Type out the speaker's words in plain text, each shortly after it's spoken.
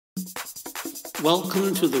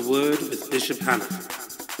Welcome to the Word with Bishop Hanna.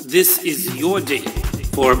 This is your day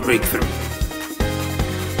for a breakthrough.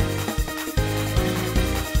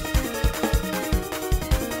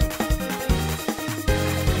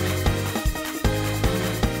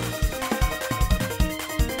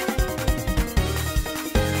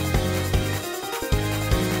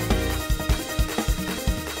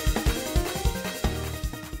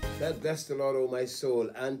 Bless the Lord, O my soul,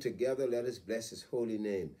 and together let us bless his holy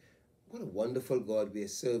name. What a wonderful God we are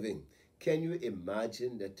serving. Can you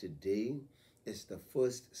imagine that today is the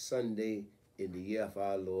first Sunday in the year of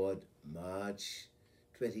our Lord, March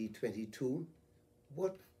 2022?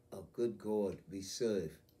 What a good God we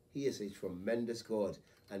serve. He is a tremendous God,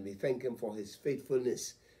 and we thank him for his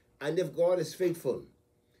faithfulness. And if God is faithful,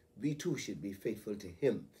 we too should be faithful to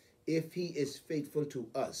him. If he is faithful to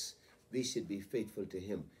us, we should be faithful to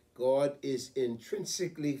him. God is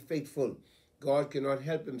intrinsically faithful. God cannot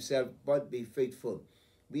help himself but be faithful.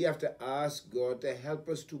 We have to ask God to help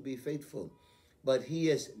us to be faithful. But he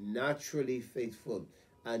is naturally faithful.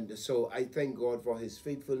 And so I thank God for his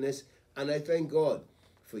faithfulness. And I thank God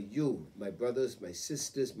for you, my brothers, my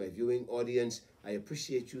sisters, my viewing audience. I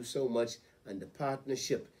appreciate you so much and the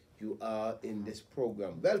partnership you are in this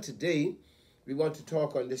program. Well, today we want to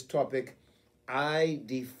talk on this topic, I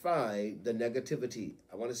defy the negativity.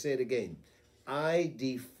 I want to say it again. I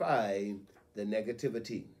defy the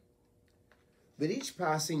negativity. With each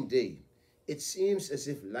passing day, it seems as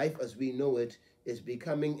if life as we know it is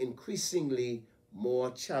becoming increasingly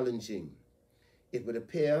more challenging. It would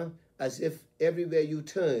appear as if everywhere you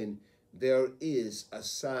turn, there is a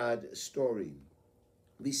sad story.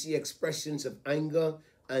 We see expressions of anger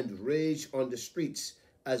and rage on the streets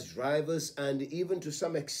as drivers and even to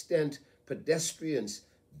some extent pedestrians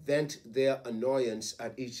vent their annoyance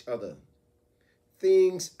at each other.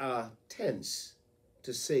 Things are tense,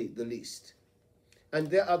 to say the least.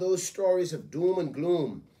 And there are those stories of doom and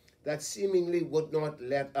gloom that seemingly would not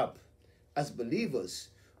let up. As believers,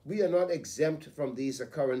 we are not exempt from these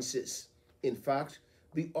occurrences. In fact,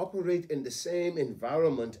 we operate in the same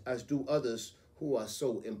environment as do others who are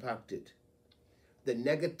so impacted. The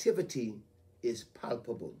negativity is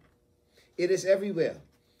palpable. It is everywhere,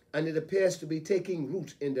 and it appears to be taking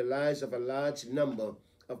root in the lives of a large number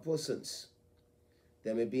of persons.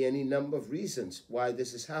 There may be any number of reasons why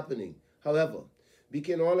this is happening. However, we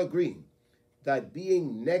can all agree that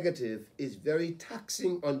being negative is very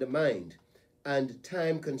taxing on the mind and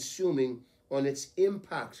time-consuming on its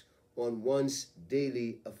impact on one's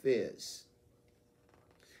daily affairs.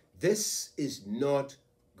 This is not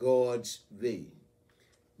God's way.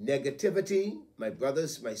 Negativity, my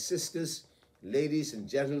brothers, my sisters, ladies and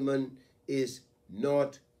gentlemen, is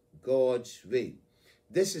not God's way.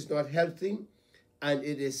 This is not healthy, and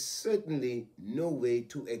it is certainly no way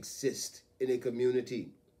to exist in a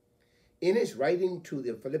community. In his writing to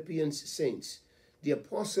the Philippians saints, the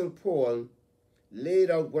Apostle Paul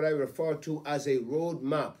laid out what I refer to as a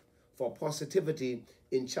roadmap for positivity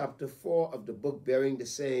in chapter 4 of the book bearing the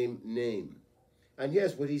same name. And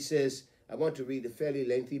here's what he says. I want to read a fairly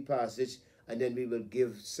lengthy passage, and then we will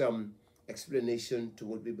give some explanation to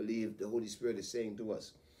what we believe the Holy Spirit is saying to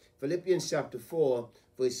us. Philippians chapter 4,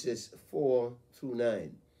 verses 4 through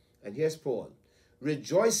 9. And here's Paul.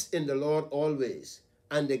 Rejoice in the Lord always,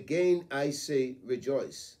 and again I say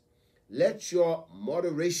rejoice. Let your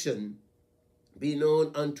moderation be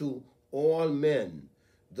known unto all men.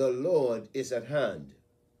 The Lord is at hand.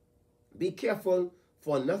 Be careful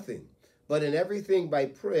for nothing, but in everything by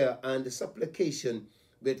prayer and supplication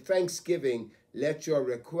with thanksgiving, let your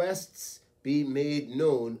requests be made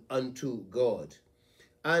known unto God.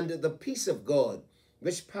 And the peace of God,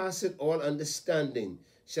 which passeth all understanding,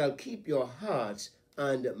 shall keep your hearts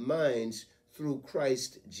and minds through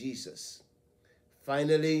Christ Jesus.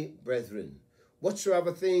 Finally, brethren,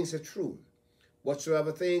 whatsoever things are true,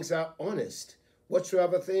 whatsoever things are honest,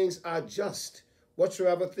 whatsoever things are just,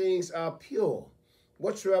 whatsoever things are pure,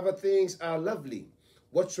 whatsoever things are lovely,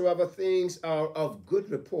 whatsoever things are of good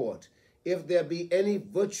report, if there be any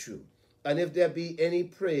virtue, and if there be any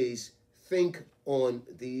praise, think on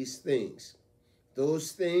these things.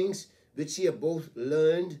 Those things which ye have both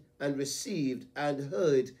learned and received and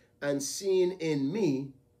heard and seen in me,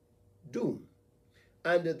 do.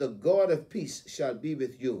 And the God of peace shall be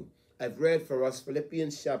with you. I've read for us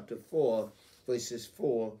Philippians chapter 4, verses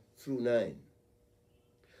 4 through 9.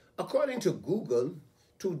 According to Google,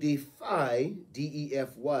 to defy,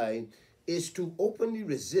 D-E-F-Y, is to openly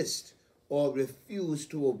resist or refuse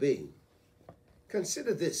to obey.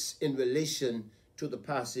 Consider this in relation to the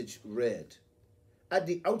passage read. At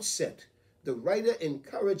the outset, the writer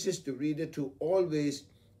encourages the reader to always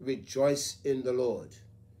rejoice in the Lord.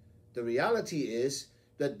 The reality is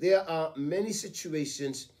that there are many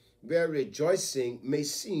situations where rejoicing may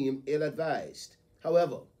seem ill-advised.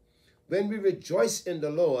 However, when we rejoice in the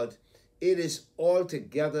Lord, it is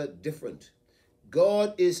altogether different.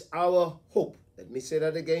 God is our hope. Let me say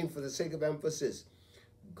that again for the sake of emphasis.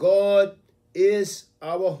 God is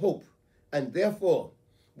our hope, and therefore,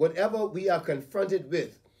 whatever we are confronted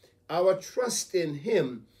with, our trust in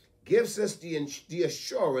Him gives us the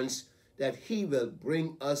assurance that He will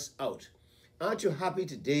bring us out. Aren't you happy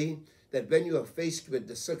today that when you are faced with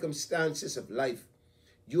the circumstances of life,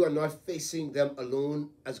 you are not facing them alone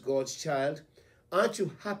as God's child? Aren't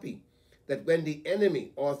you happy that when the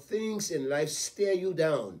enemy or things in life stare you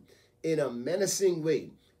down in a menacing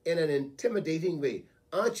way, in an intimidating way,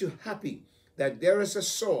 aren't you happy that there is a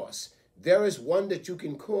source, there is one that you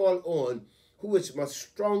can call on who is much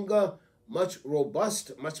stronger, much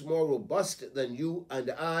robust, much more robust than you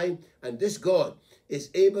and I, and this God is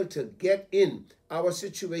able to get in our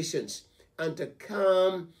situations and to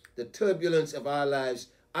calm the turbulence of our lives.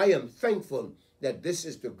 I am thankful that this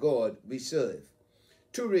is the God we serve.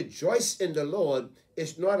 To rejoice in the Lord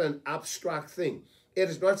is not an abstract thing. It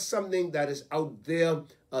is not something that is out there,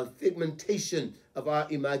 a figmentation of our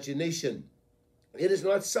imagination. It is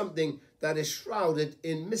not something that is shrouded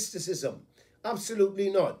in mysticism. Absolutely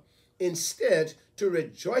not. Instead, to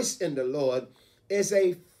rejoice in the Lord is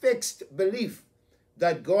a fixed belief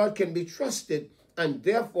that God can be trusted, and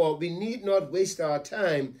therefore we need not waste our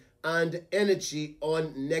time and energy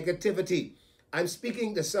on negativity. I'm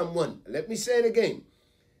speaking to someone. Let me say it again.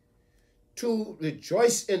 To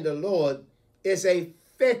rejoice in the Lord is a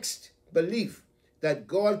fixed belief that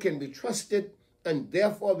God can be trusted, and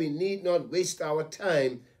therefore we need not waste our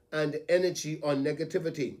time and energy on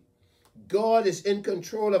negativity. God is in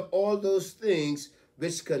control of all those things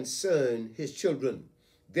which concern His children.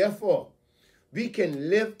 Therefore, we can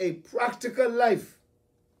live a practical life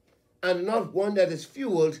and not one that is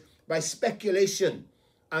fueled by speculation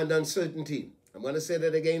and uncertainty. I'm going to say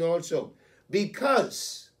that again also.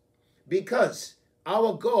 Because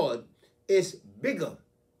our God is bigger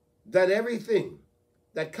than everything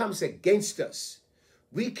that comes against us,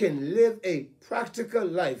 we can live a practical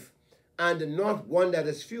life and not one that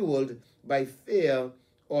is fueled by fear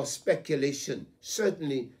or speculation,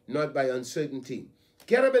 certainly not by uncertainty.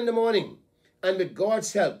 Get up in the morning and with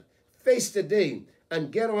God's help, face the day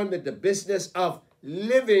and get on with the business of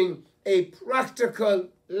living a practical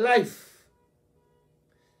life.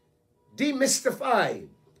 Demystify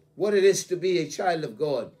what it is to be a child of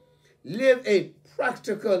God. Live a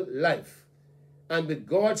practical life, and with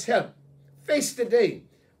God's help, face the day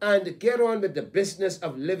and get on with the business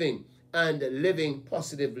of living and living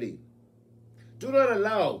positively. Do not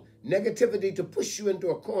allow negativity to push you into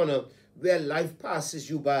a corner where life passes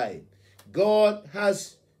you by. God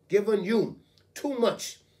has given you too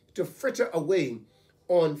much to fritter away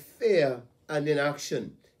on fear and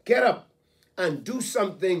inaction. Get up and do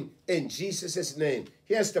something in Jesus' name.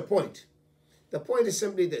 Here's the point. The point is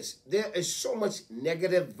simply this. There is so much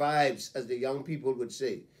negative vibes, as the young people would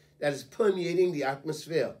say, that is permeating the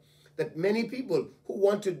atmosphere, that many people who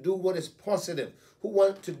want to do what is positive, who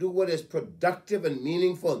want to do what is productive and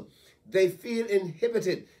meaningful, they feel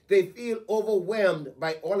inhibited. They feel overwhelmed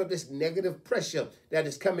by all of this negative pressure that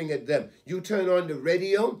is coming at them. You turn on the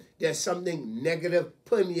radio, there's something negative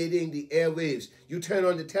permeating the airwaves. You turn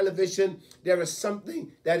on the television, there is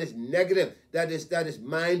something that is negative, that is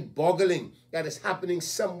mind-boggling, that is happening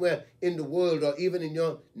somewhere in the world or even in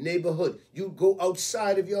your neighborhood. You go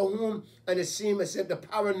outside of your home and it seems as if the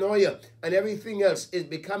paranoia and everything else is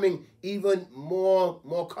becoming even more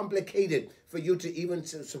complicated for you to even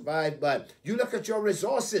survive by. You look at your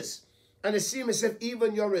resources and it seems as if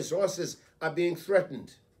even your resources are being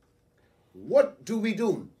threatened. What do we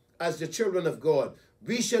do as the children of God?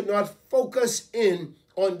 We should not focus in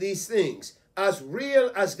on these things, as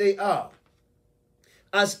real as they are,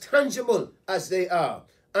 as tangible as they are,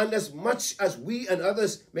 and as much as we and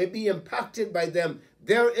others may be impacted by them.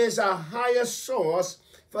 There is a higher source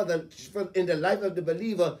in the life of the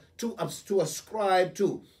believer to ascribe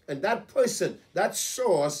to, and that person, that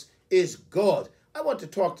source, is God. I want to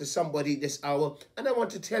talk to somebody this hour, and I want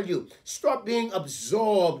to tell you, stop being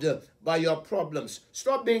absorbed by your problems.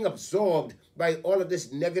 Stop being absorbed by all of this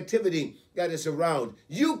negativity that is around.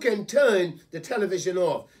 You can turn the television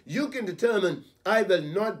off. You can determine, I will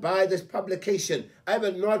not buy this publication. I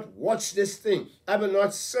will not watch this thing. I will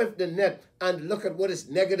not surf the net and look at what is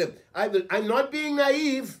negative. I'm not being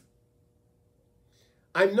naive.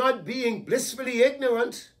 I'm not being blissfully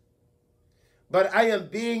ignorant. But I am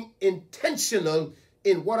being intentional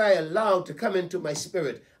in what I allow to come into my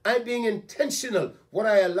spirit. I'm being intentional what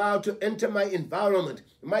I allow to enter my environment,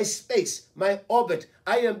 my space, my orbit.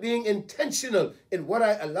 I am being intentional in what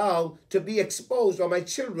I allow to be exposed, or my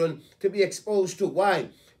children to be exposed to. Why?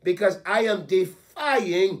 Because I am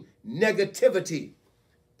defying negativity.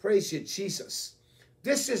 Praise you, Jesus.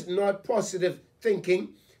 This is not positive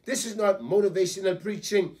thinking. This is not motivational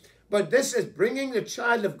preaching. But this is bringing the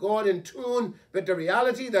child of God in tune with the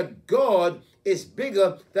reality that God is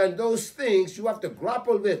bigger than those things you have to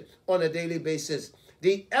grapple with on a daily basis.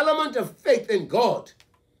 The element of faith in God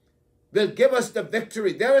will give us the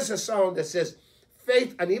victory. There is a song that says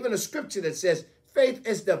faith, and even a scripture that says faith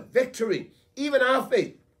is the victory. Even our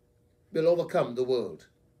faith will overcome the world.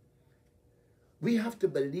 We have to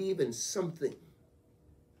believe in something.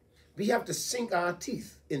 We have to sink our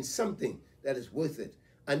teeth in something that is worth it.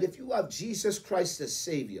 And if you have Jesus Christ as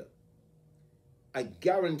Savior, I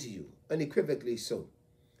guarantee you, unequivocally so,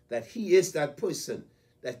 that he is that person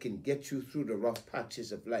that can get you through the rough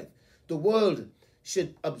patches of life. The world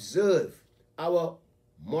should observe our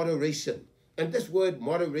moderation. And this word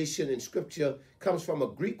moderation in Scripture comes from a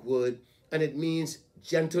Greek word, and it means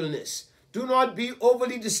gentleness. Do not be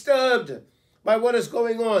overly disturbed by what is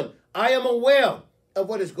going on. I am aware of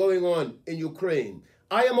what is going on in Ukraine.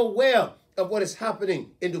 I am aware of what is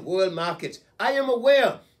happening in the world markets. I am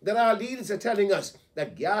aware that our leaders are telling us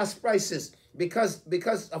that gas prices,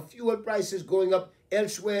 because of fuel prices going up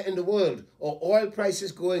elsewhere in the world, or oil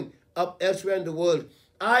prices going up elsewhere in the world,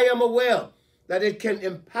 I am aware that it can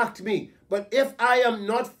impact me. But if I am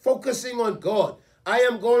not focusing on God, I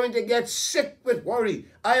am going to get sick with worry.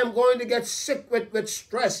 I am going to get sick with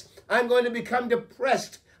stress. I'm going to become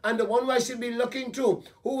depressed. And the one who I should be looking to,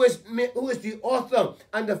 who is the author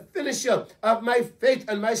and the finisher of my faith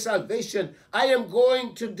and my salvation, I am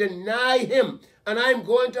going to deny him, and I am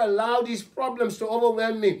going to allow these problems to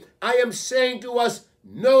overwhelm me. I am saying to us,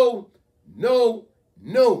 no, no,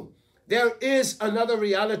 no. There is another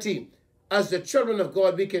reality as the children of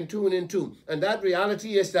God we can tune into, and that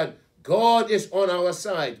reality is that God is on our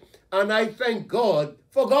side. And I thank God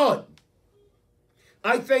for God.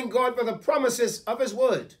 I thank God for the promises of his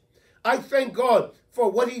word. I thank God for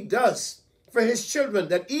what he does for his children,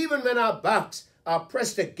 that even when our backs are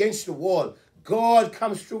pressed against the wall, God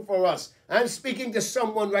comes through for us. I'm speaking to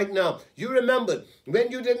someone right now. You remember when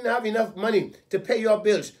you didn't have enough money to pay your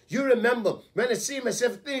bills. You remember when it seemed as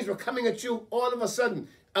if things were coming at you all of a sudden.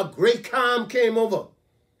 A great calm came over.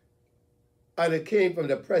 And it came from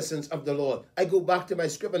the presence of the Lord. I go back to my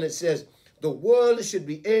script and it says, the world should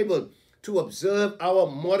be able to observe our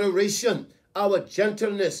moderation, our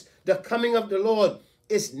gentleness. The coming of the Lord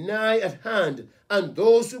is nigh at hand, and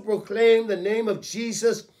those who proclaim the name of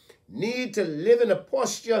Jesus need to live in a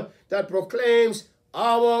posture that proclaims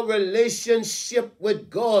our relationship with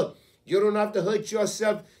God. You don't have to hurt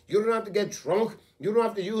yourself. You don't have to get drunk. You don't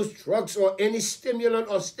have to use drugs or any stimulant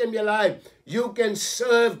or stimuli. You can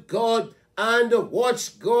serve God and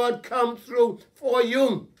watch God come through for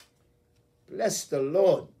you. Bless the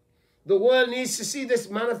Lord. The world needs to see this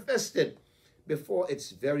manifested before its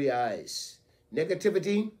very eyes.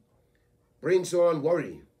 Negativity brings on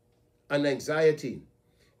worry and anxiety.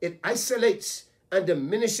 It isolates and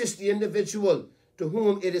diminishes the individual to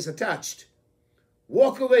whom it is attached.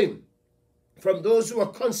 Walk away from those who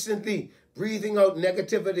are constantly breathing out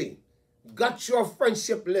negativity. Got your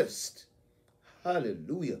friendship list.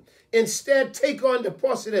 Hallelujah. Instead, take on the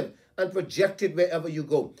positive and project it wherever you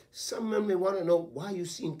go. Someone may want to know why you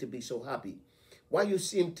seem to be so happy, why you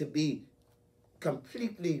seem to be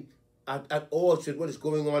completely at odds with what is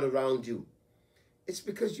going on around you. It's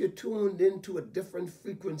because you're tuned into a different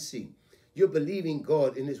frequency. You're believing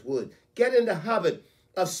God in his word. Get in the habit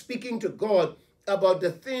of speaking to God about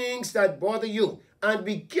the things that bother you. And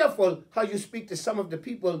be careful how you speak to some of the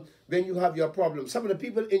people when you have your problems. Some of the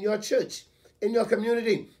people in your church, in your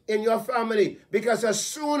community, in your family. Because as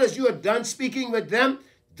soon as you are done speaking with them,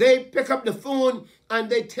 they pick up the phone and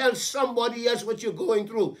they tell somebody else what you're going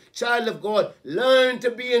through. Child of God, learn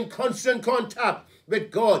to be in constant contact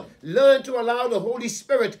with God. Learn to allow the Holy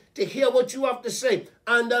Spirit to hear what you have to say,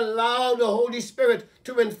 and allow the Holy Spirit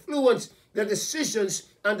to influence the decisions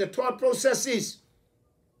and the thought processes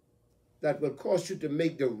that will cause you to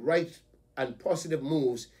make the right and positive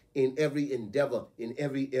moves in every endeavor, in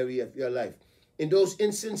every area of your life. In those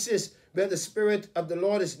instances where the Spirit of the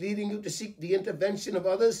Lord is leading you to seek the intervention of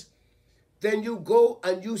others, then you go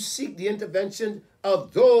and you seek the intervention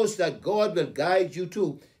of those that God will guide you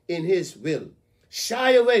to in his will.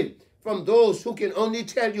 Shy away from those who can only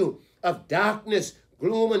tell you of darkness,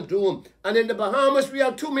 gloom, and doom. And in the Bahamas, we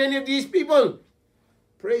have too many of these people.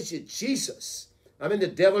 Praise you, Jesus. I'm in the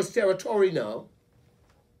devil's territory now.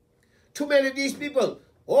 Too many of these people,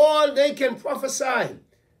 all they can prophesy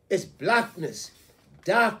is blackness,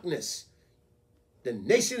 darkness. The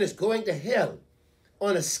nation is going to hell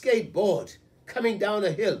on a skateboard, coming down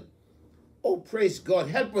a hill. Oh, praise God.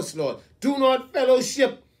 Help us, Lord. Do not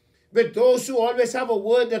fellowship with those who always have a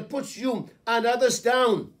word that puts you and others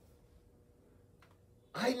down.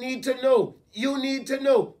 I need to know. You need to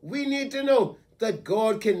know. We need to know that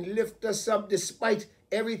God can lift us up despite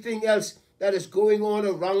everything else that is going on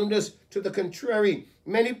around us. To the contrary,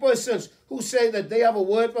 many persons who say that they have a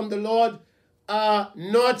word from the Lord are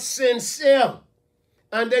not sincere.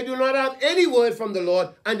 And they do not have any word from the Lord,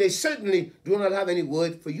 and they certainly do not have any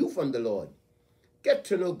word for you from the Lord. Get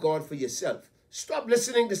to know God for yourself. Stop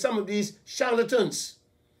listening to some of these charlatans.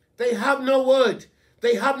 They have no word.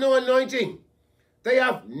 They have no anointing. They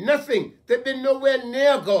have nothing. They've been nowhere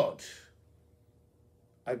near God.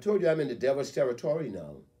 I told you I'm in the devil's territory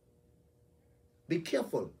now. Be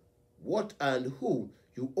careful what and who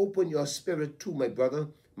you open your spirit to, my brother,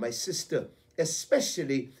 my sister,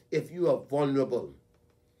 especially if you are vulnerable,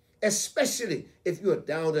 especially if you are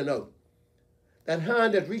down and out. That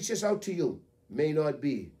hand that reaches out to you may not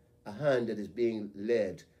be a hand that is being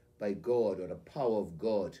led by God or the power of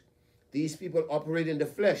God. These people operate in the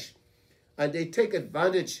flesh, and they take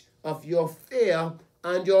advantage of your fear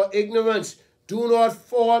and your ignorance. Do not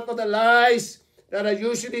fall for the lies that are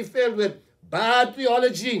usually filled with bad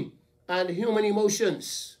theology and human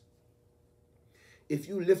emotions. If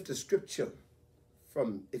you lift a scripture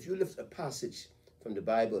if you lift a passage from the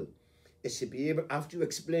Bible, it should be able, after you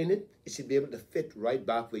explain it, it should be able to fit right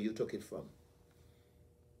back where you took it from.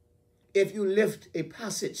 If you lift a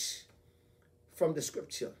passage from the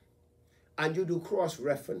scripture and you do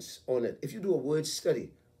cross-reference on it, if you do a word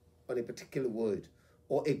study on a particular word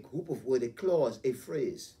or a group of words, a clause, a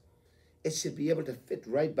phrase, it should be able to fit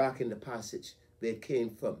right back in the passage where it came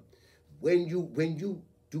from. When you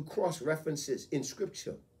do cross-references in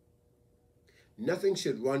scripture, nothing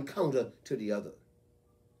should run counter to the other.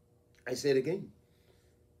 I say it again.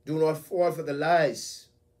 Do not fall for the lies,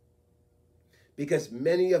 because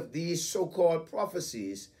many of these so-called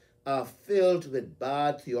prophecies are filled with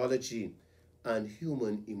bad theology and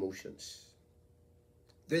human emotions.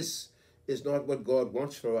 This is not what God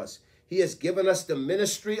wants for us. He has given us the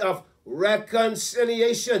ministry of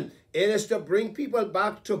reconciliation. It is to bring people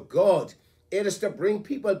back to God. It is to bring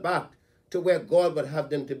people back to where God would have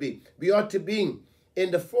them to be. We ought to be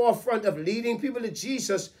in the forefront of leading people to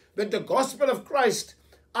Jesus with the gospel of Christ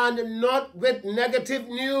and not with negative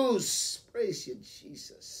news. Praise you,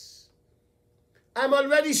 Jesus. I'm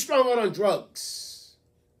already strung out on drugs.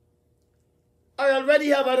 I already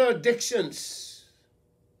have other addictions.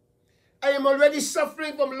 I am already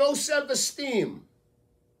suffering from low self-esteem.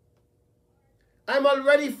 I'm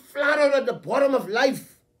already flat out at the bottom of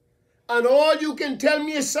life. And all you can tell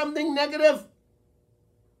me is something negative.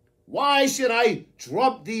 Why should I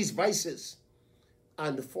drop these vices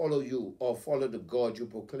and follow you or follow the God you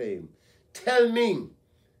proclaim? Tell me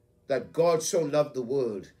that God so loved the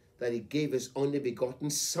world that he gave his only begotten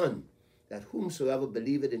Son, that whomsoever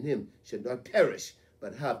believeth in him should not perish,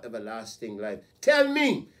 but have everlasting life. Tell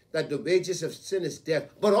me that the wages of sin is death,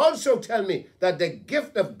 but also tell me that the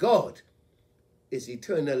gift of God is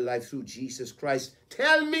eternal life through Jesus Christ.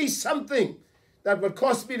 Tell me something that would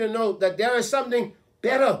cause me to know that there is something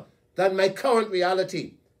better than my current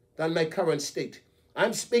reality, than my current state.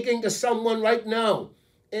 I'm speaking to someone right now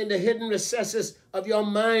in the hidden recesses of your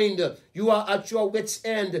mind. You are at your wit's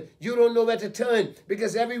end. You don't know where to turn,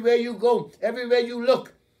 because everywhere you go, everywhere you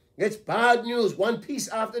look, it's bad news, one piece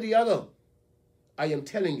after the other. I am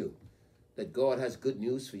telling you that God has good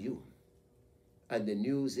news for you. And the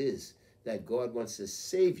news is that God wants to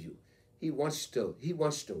save you. He wants to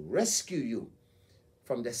rescue you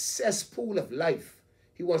from the cesspool of life.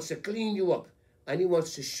 He wants to clean you up, and he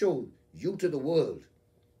wants to show you to the world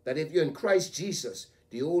that if you're in Christ Jesus,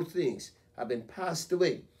 the old things have been passed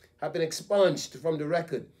away, have been expunged from the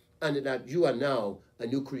record, and that you are now a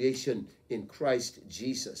new creation in Christ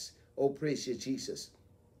Jesus. Oh, praise you, Jesus.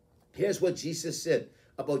 Here's what Jesus said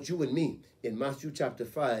about you and me in Matthew chapter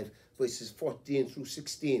 5, verses 14 through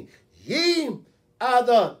 16. Ye are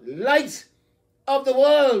the light of the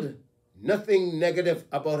world. Nothing negative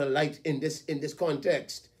about a light in this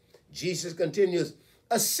context. Jesus continues,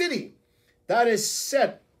 a city that is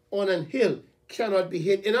set on an hill cannot be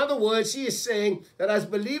hid. In other words, he is saying that as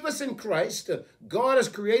believers in Christ, God has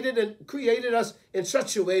created us in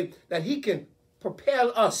such a way that he can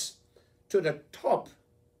propel us to the top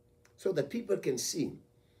so that people can see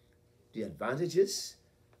the advantages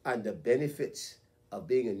and the benefits of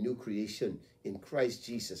being a new creation in Christ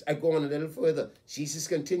Jesus. I go on a little further. Jesus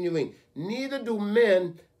continuing, neither do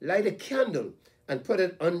men light a candle and put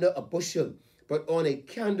it under a bushel, but on a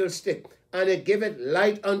candlestick, and it giveth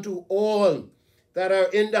light unto all that are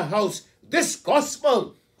in the house. This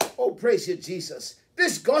gospel, oh praise you, Jesus.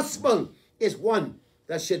 This gospel is one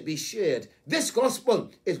that should be shared. This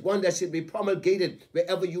gospel is one that should be promulgated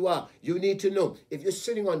wherever you are. You need to know, if you're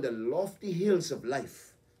sitting on the lofty hills of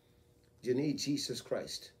life, you need Jesus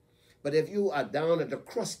Christ. But if you are down at the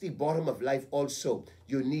crusty bottom of life also,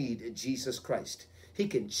 you need Jesus Christ. He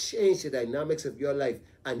can change the dynamics of your life,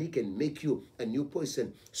 and he can make you a new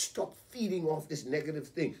person. Stop feeding off this negative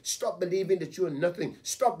thing. Stop believing that you're nothing.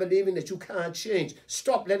 Stop believing that you can't change.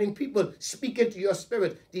 Stop letting people speak into your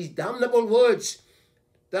spirit these damnable words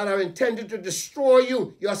that are intended to destroy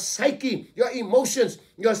you, your psyche, your emotions,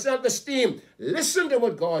 your self-esteem. Listen to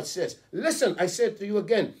what God says. Listen, I said to you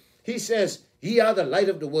again. He says, ye are the light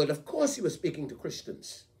of the world. Of course he was speaking to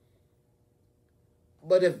Christians.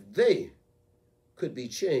 But if they could be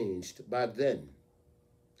changed back then,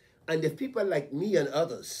 and if people like me and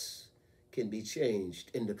others can be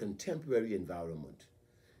changed in the contemporary environment,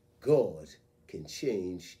 God can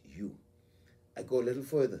change you. I go a little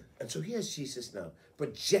further. And so here's Jesus now,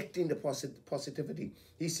 projecting the positivity.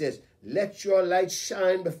 He says, let your light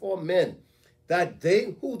shine before men, that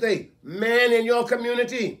they, who they? Men in your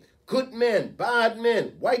community, good men, bad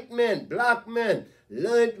men, white men, black men,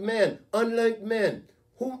 learned men, unlearned men,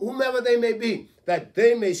 whomever they may be, that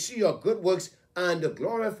they may see your good works and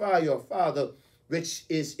glorify your Father which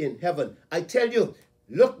is in heaven. I tell you,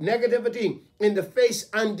 look negativity in the face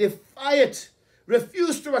and defy it.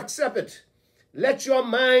 Refuse to accept it. Let your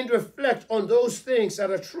mind reflect on those things that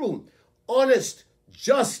are true, honest,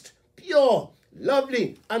 just, pure,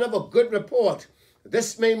 lovely, and of a good report.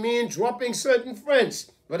 This may mean dropping certain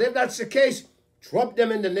friends, but if that's the case, drop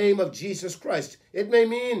them in the name of Jesus Christ. It may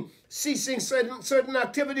mean ceasing certain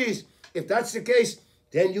activities. If that's the case,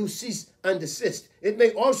 then you cease and desist. It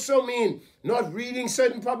may also mean not reading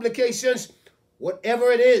certain publications.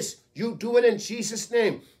 Whatever it is, you do it in Jesus'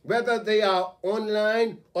 name. Whether they are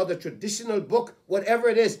online or the traditional book, whatever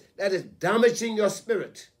it is that is damaging your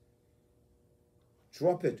spirit,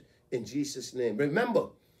 drop it in Jesus' name. Remember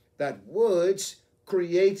that words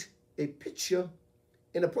create a picture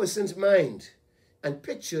in a person's mind, and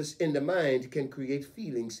pictures in the mind can create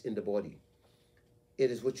feelings in the body. It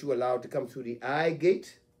is what you allow to come through the eye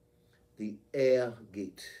gate, the ear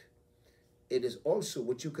gate. It is also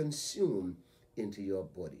what you consume into your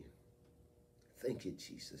body. Thank you,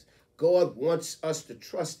 Jesus. God wants us to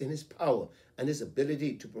trust in his power and his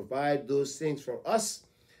ability to provide those things for us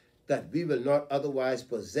that we will not otherwise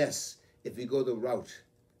possess if we go the route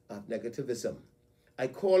of negativism. I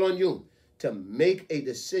call on you to make a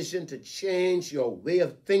decision to change your way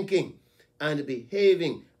of thinking and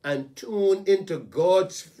behaving and tune into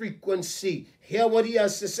God's frequency. Hear what he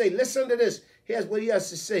has to say. Listen to this. Here's what he has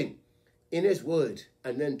to say in his word,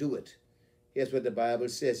 and then do it. Here's what the Bible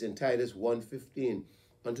says in Titus 1:15.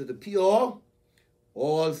 Unto the pure,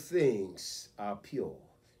 all things are pure.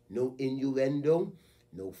 No innuendo,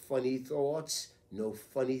 no funny thoughts, no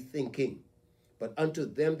funny thinking. But unto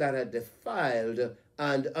them that are defiled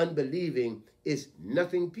and unbelieving is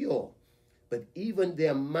nothing pure. But even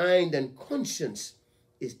their mind and conscience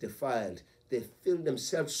is defiled. They fill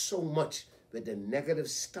themselves so much with the negative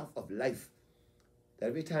stuff of life that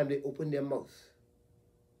every time they open their mouth,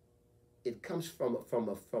 it comes from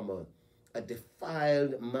a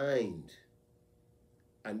defiled mind.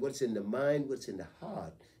 And what's in the mind, what's in the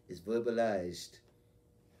heart, is verbalized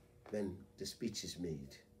when the speech is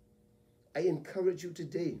made. I encourage you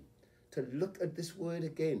today to look at this word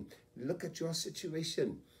again. Look at your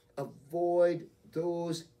situation. Avoid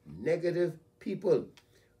those negative people.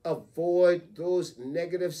 Avoid those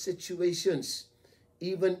negative situations.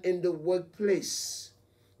 Even in the workplace,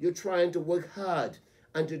 you're trying to work hard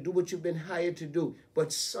and to do what you've been hired to do,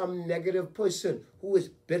 but some negative person who is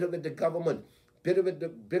bitter with the government, bitter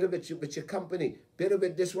with your company, bitter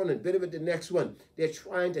with this one and bitter with the next one, they're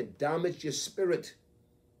trying to damage your spirit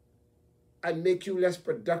and make you less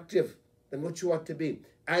productive than what you ought to be.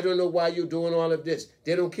 I don't know why you're doing all of this.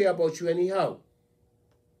 They don't care about you anyhow.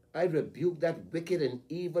 I rebuke that wicked and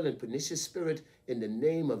evil and pernicious spirit in the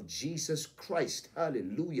name of Jesus Christ.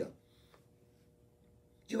 Hallelujah.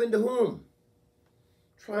 You in the home,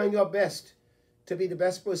 trying your best to be the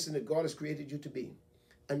best person that God has created you to be.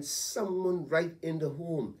 And someone right in the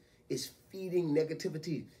home is feeding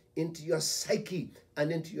negativity into your psyche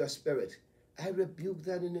and into your spirit. I rebuke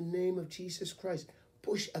that in the name of Jesus Christ.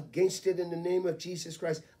 Push against it in the name of Jesus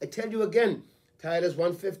Christ. I tell you again, Titus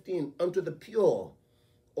 1:15, unto the pure,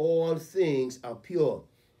 all things are pure.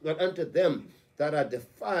 But unto them that are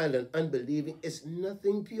defiled and unbelieving is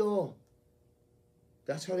nothing pure.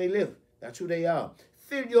 That's how they live. That's who they are.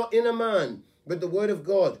 Fill your inner man with the word of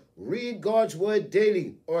God. Read God's word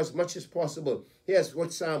daily or as much as possible. Here's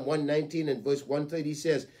what Psalm 119 and verse 130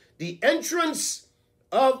 says. The entrance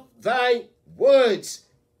of thy words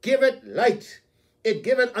giveth light. It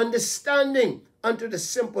giveth understanding unto the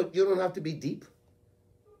simple. You don't have to be deep.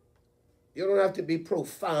 You don't have to be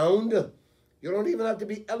profound. You don't even have to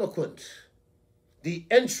be eloquent. The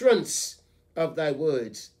entrance of thy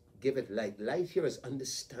words giveth light. Light here is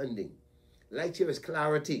understanding. Light here is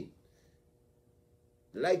clarity.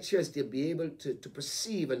 Light here is to be able to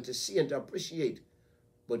perceive and to see and to appreciate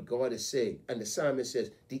what God is saying. And the psalmist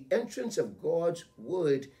says, the entrance of God's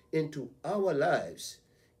word into our lives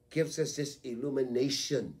gives us this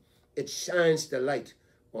illumination. It shines the light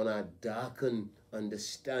on our darkened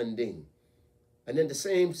understanding. And then the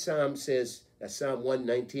same psalm says, that Psalm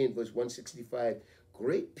 119, verse 165,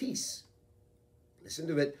 great peace. Listen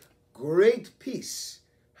to it. Great peace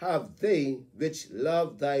have they which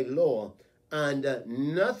love thy law, and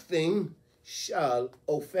nothing shall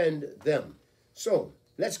offend them. So,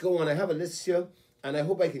 let's go on. I have a list here, and I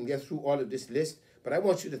hope I can get through all of this list, but I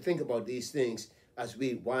want you to think about these things as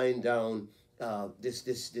we wind down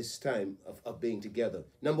this time of being together.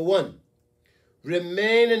 Number one,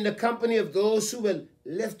 remain in the company of those who will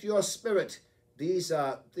lift your spirit. These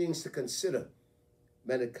are things to consider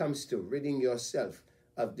when it comes to ridding yourself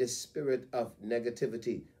of this spirit of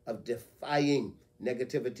negativity, of defying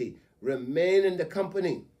negativity. Remain in the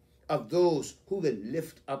company of those who will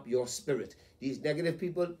lift up your spirit. These negative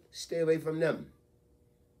people, stay away from them.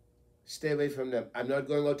 Stay away from them. I'm not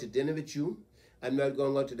going out to dinner with you. I'm not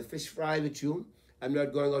going out to the fish fry with you. I'm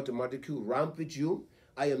not going out to Montecue Ramp with you.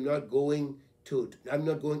 I'm not going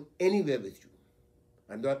anywhere with you.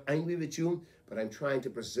 I'm not angry with you, but I'm trying to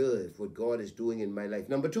preserve what God is doing in my life.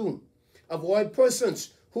 Number two, avoid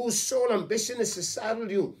persons whose sole ambition is to saddle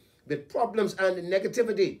you with problems and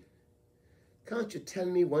negativity. Can't you tell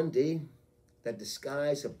me one day that the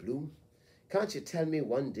skies are blue? Can't you tell me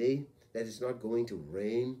one day that it's not going to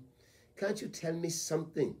rain? Can't you tell me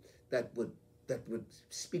something that would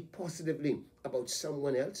speak positively about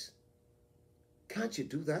someone else? Can't you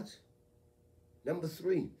do that? Number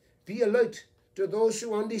three, be alert to those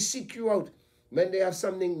who only seek you out when they have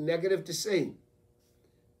something negative to say.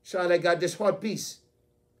 Sean, I got this hot piece.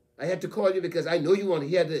 I had to call you because I know you want to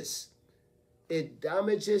hear this. It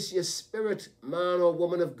damages your spirit, man or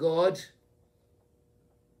woman of God.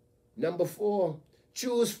 Number four,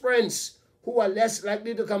 choose friends who are less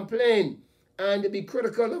likely to complain and to be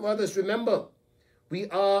critical of others. Remember, we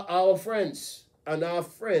are our friends, and our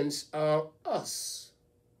friends are us.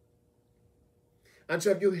 And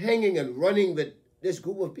so if you're hanging and running with this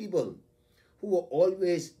group of people who are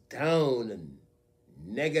always down and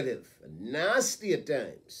negative and nasty at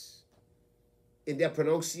times in their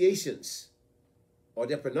pronunciations or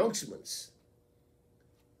their pronouncements,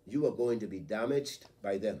 you are going to be damaged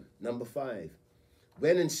by them. Number five,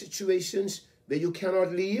 when in situations where you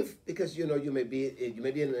cannot leave, because you may be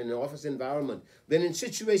in an office environment, when in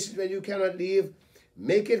situations where you cannot leave,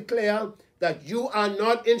 make it clear that you are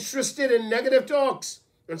not interested in negative talks.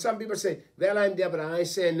 And some people say, well, I'm there, but I ain't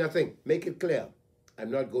saying nothing. Make it clear. I'm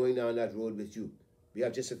not going down that road with you. We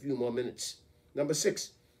have just a few more minutes. Number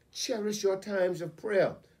six, cherish your times of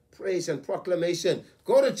prayer, praise, and proclamation.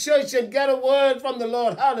 Go to church and get a word from the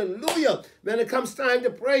Lord. Hallelujah. When it comes time to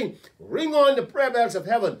pray, ring on the prayer bells of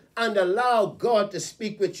heaven and allow God to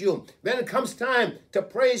speak with you. When it comes time to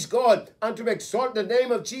praise God and to exalt the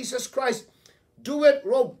name of Jesus Christ, do it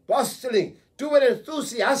robustly. Do it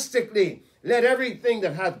enthusiastically. Let everything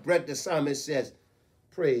that hath breath, the psalmist says,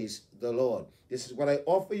 praise the Lord. This is what I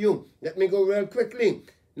offer you. Let me go real quickly.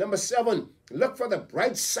 Number seven, look for the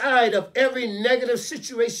bright side of every negative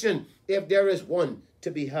situation if there is one to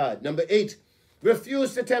be had. Number eight,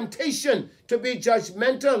 refuse the temptation to be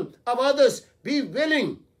judgmental of others. Be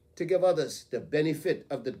willing to give others the benefit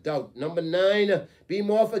of the doubt. Number nine, be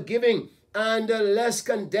more forgiving and less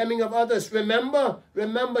condemning of others. Remember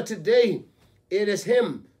today, it is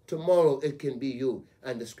him. Tomorrow it can be you.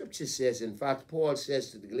 And the scripture says, in fact, Paul says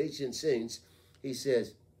to the Galatian saints, he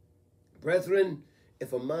says, brethren,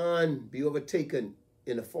 if a man be overtaken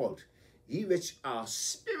in a fault, ye which are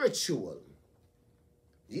spiritual,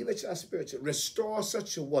 restore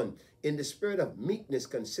such a one in the spirit of meekness,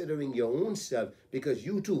 considering your own self, because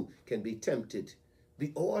you too can be tempted.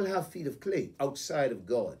 We all have feet of clay outside of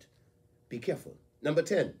God. Be careful. Number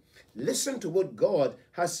 10, listen to what God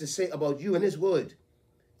has to say about you in his word.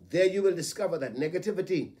 There you will discover that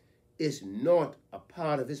negativity is not a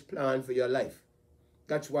part of his plan for your life.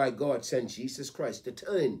 That's why God sent Jesus Christ to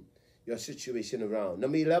turn your situation around.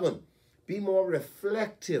 Number 11, be more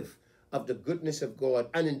reflective of the goodness of God,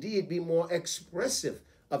 and indeed be more expressive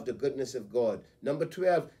of the goodness of God. Number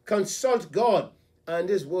 12, consult God and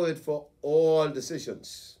his word for all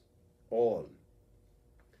decisions. All.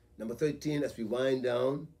 Number 13, as we wind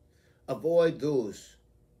down, avoid those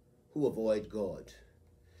who avoid God.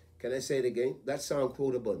 Can I say it again? That sounds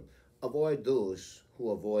quotable. Avoid those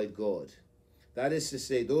who avoid God. That is to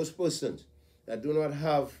say, those persons that do not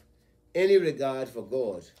have any regard for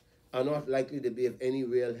God are not likely to be of any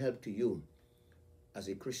real help to you as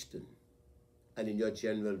a Christian and in your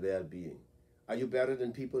general well-being. Are you better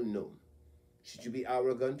than people? No. Should you be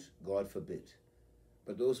arrogant? God forbid.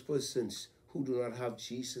 But those persons who do not have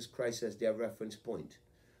Jesus Christ as their reference point,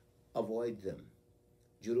 avoid them.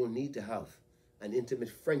 You don't need to have an intimate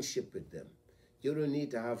friendship with them. You don't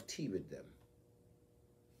need to have tea with them.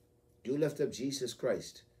 You lift up Jesus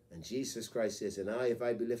Christ, and Jesus Christ says, and I, if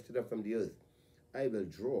I be lifted up from the earth, I will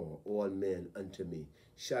draw all men unto me.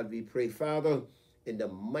 Shall we pray? Father, in the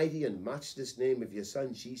mighty and matchless name of your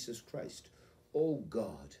Son, Jesus Christ, oh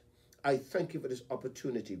God, I thank you for this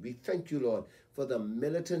opportunity. We thank you, Lord, for the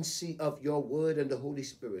militancy of your word and the Holy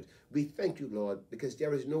Spirit. We thank you, Lord, because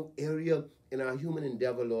there is no area in our human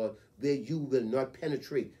endeavor, Lord, where you will not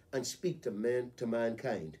penetrate and speak to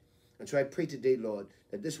mankind. And so I pray today, Lord,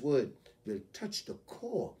 that this word will touch the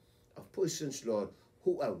core of persons, Lord,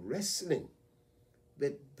 who are wrestling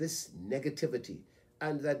with this negativity,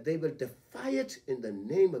 and that they will defy it in the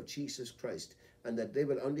name of Jesus Christ, and that they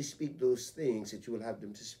will only speak those things that you will have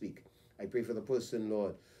them to speak. I pray for the person,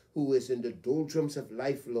 Lord, who is in the doldrums of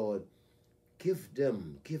life, Lord. Give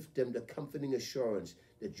them the comforting assurance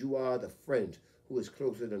that you are the friend who is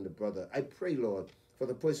closer than the brother. I pray, Lord, for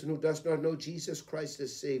the person who does not know Jesus Christ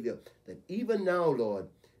as Savior, that even now, Lord,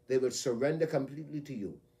 they will surrender completely to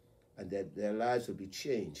you, and that their lives will be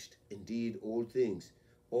changed. Indeed, all things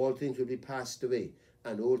will be passed away,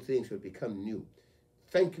 and all things will become new.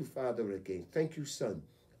 Thank you, Father, again. Thank you, Son,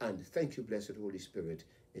 and thank you, blessed Holy Spirit.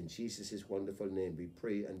 In Jesus' wonderful name we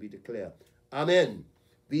pray and we declare, amen.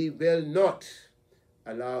 We will not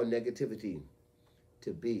allow negativity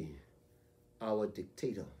to be our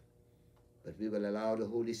dictator, but we will allow the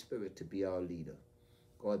Holy Spirit to be our leader.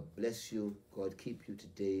 God bless you. God keep you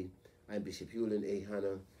today. I'm Bishop Hulan A.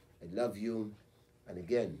 Hanna. I love you. And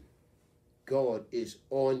again, God is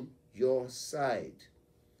on your side.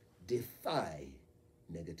 Defy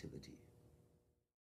negativity.